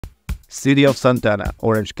City of Santana,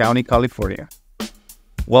 Orange County, California.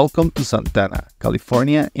 Welcome to Santana,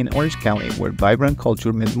 California in Orange County, where vibrant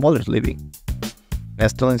culture meets modern living.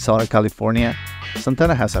 Nestled in Southern California,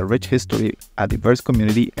 Santana has a rich history, a diverse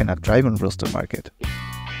community, and a thriving real estate market.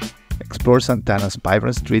 Explore Santana's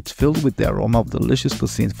vibrant streets filled with the aroma of delicious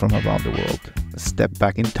cuisines from around the world. Step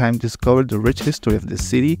back in time to discover the rich history of the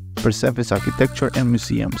city, preserve its architecture and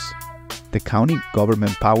museums. The county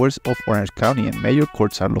government powers of Orange County and major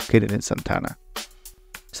courts are located in Santana.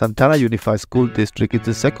 Santana Unified School District is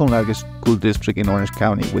the second largest school district in Orange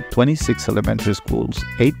County with 26 elementary schools,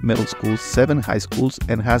 8 middle schools, 7 high schools,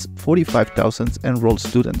 and has 45,000 enrolled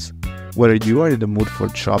students. Whether you are in the mood for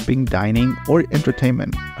shopping, dining, or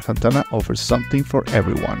entertainment, Santana offers something for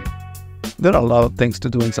everyone. There are a lot of things to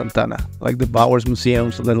do in Santana, like the Bowers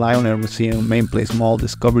Museums, the Lion Air Museum, Main Place Mall,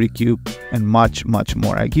 Discovery Cube, and much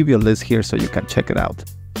more. I give you a list here so you can check it out.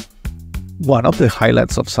 One of the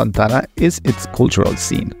highlights of Santana is its cultural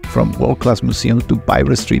scene. From world-class museums to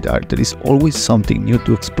vibrant street art, there is always something new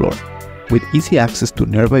to explore. With easy access to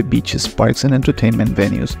nearby beaches, parks, and entertainment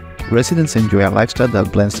venues, residents enjoy a lifestyle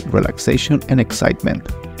that blends relaxation and excitement.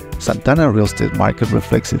 Santana real estate market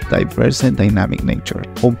reflects its diverse and dynamic nature.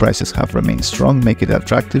 Home prices have remained strong, making it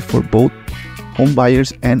attractive for both home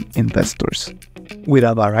buyers and investors. With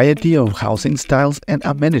a variety of housing styles and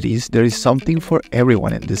amenities, there is something for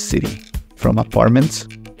everyone in this city. From apartments,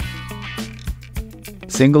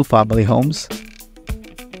 single-family homes,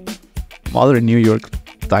 modern New York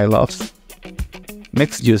style lofts,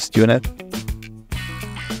 mixed-use unit,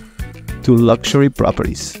 to luxury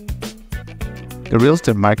properties. The real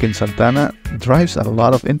estate market in Santana drives a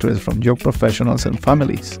lot of interest from young professionals and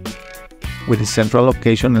families. With its central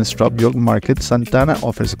location and strong young market, Santana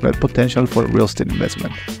offers great potential for real estate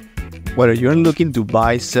investment. Whether you're looking to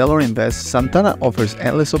buy, sell, or invest, Santana offers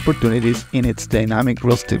endless opportunities in its dynamic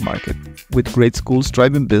real estate market. With great schools,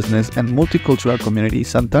 thriving business, and multicultural community,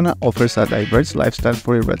 Santana offers a diverse lifestyle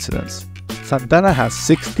for its residents. Santana has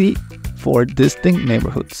 64 distinct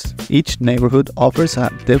neighborhoods. Each neighborhood offers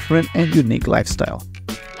a different and unique lifestyle.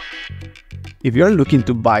 If you're looking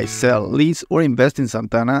to buy, sell, lease, or invest in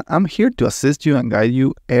Santana, I'm here to assist you and guide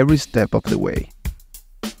you every step of the way.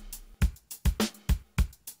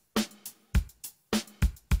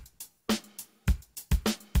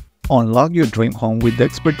 Unlock your dream home with the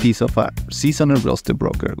expertise of a seasoned real estate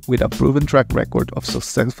broker. With a proven track record of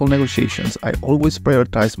successful negotiations, I always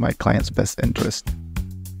prioritize my client's best interest.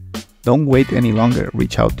 Don't wait any longer.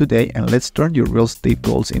 Reach out today and let's turn your real estate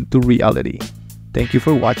goals into reality. Thank you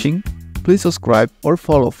for watching. Please subscribe or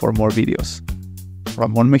follow for more videos.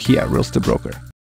 Ramon Mejia, Real Estate Broker.